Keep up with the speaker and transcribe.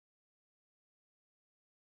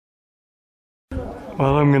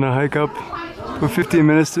Well, I'm gonna hike up for 15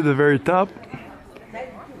 minutes to the very top.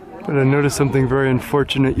 But I noticed something very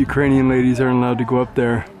unfortunate. Ukrainian ladies aren't allowed to go up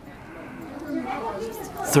there.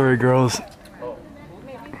 Sorry, girls.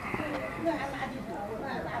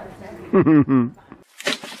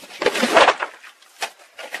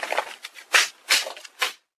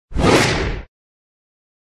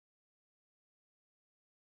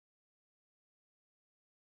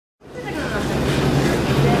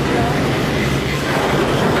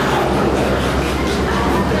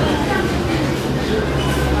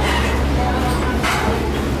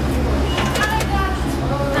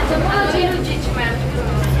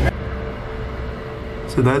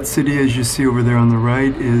 So that city, as you see over there on the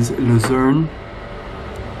right, is Lucerne,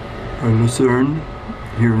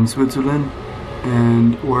 here in Switzerland.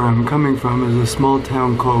 And where I'm coming from is a small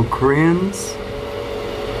town called Kriens.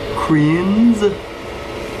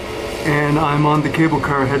 And I'm on the cable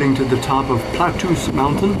car heading to the top of Pilatus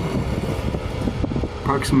mountain,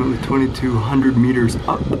 approximately 2,200 meters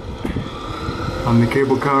up on the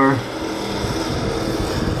cable car.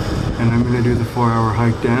 And I'm going to do the 4-hour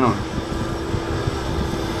hike down.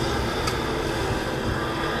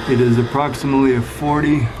 It is approximately a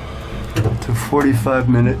 40 to 45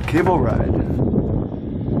 minute cable ride.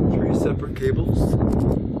 3 separate cables.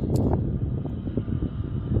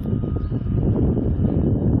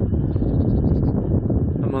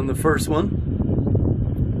 I'm on the first one.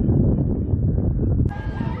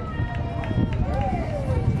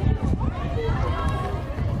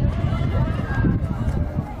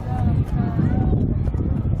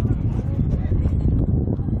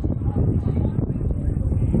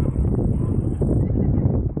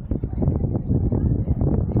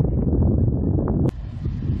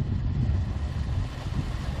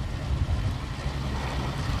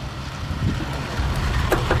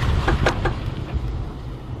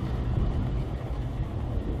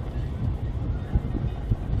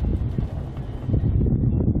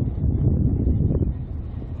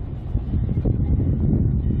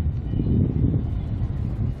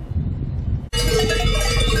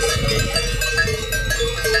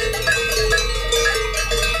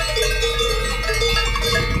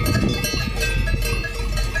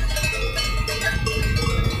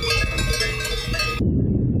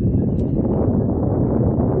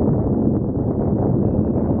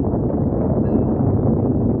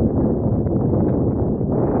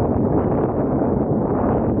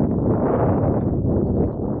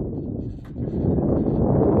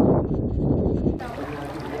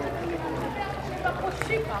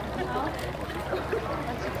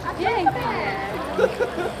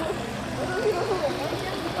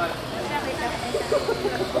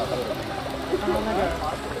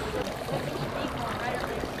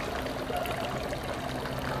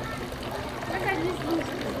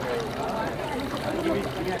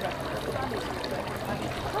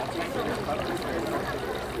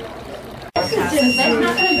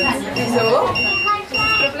 Wieso?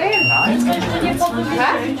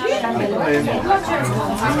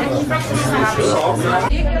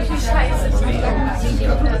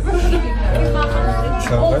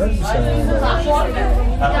 Problem?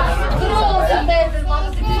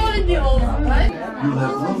 You'll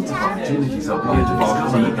have lots of opportunities up here to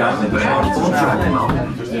discover the garden or Dragon Mountain.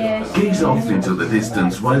 Gaze off into the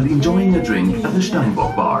distance while enjoying a drink at the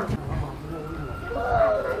Steinbock bar.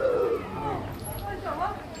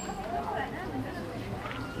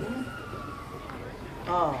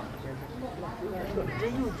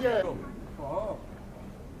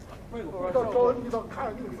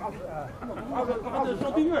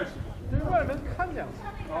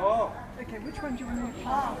 Okay, which one do you want to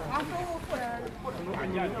try?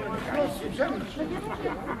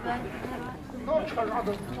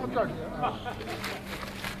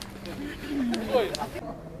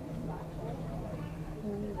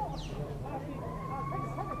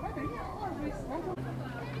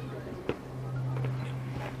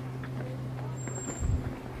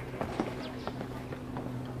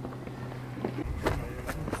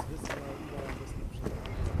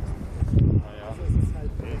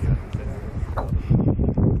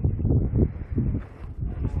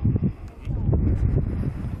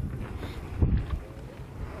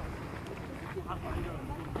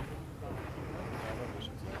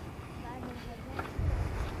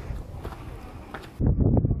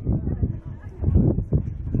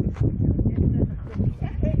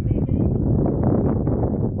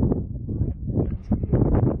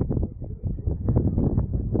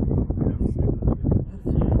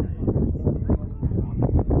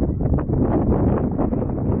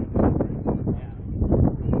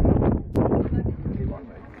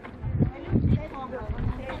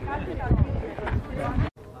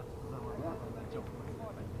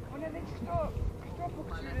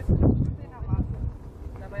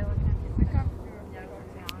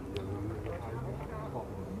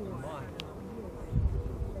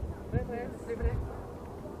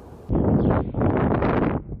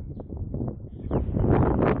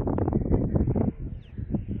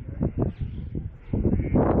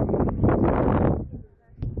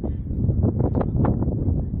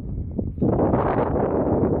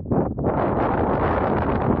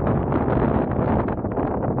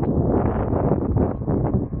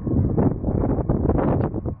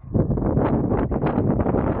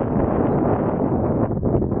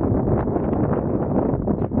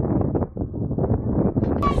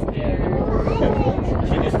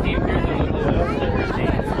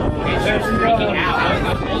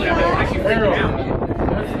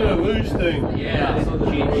 the luge thing. Yeah,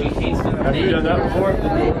 she hates the Have you done that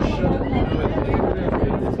before?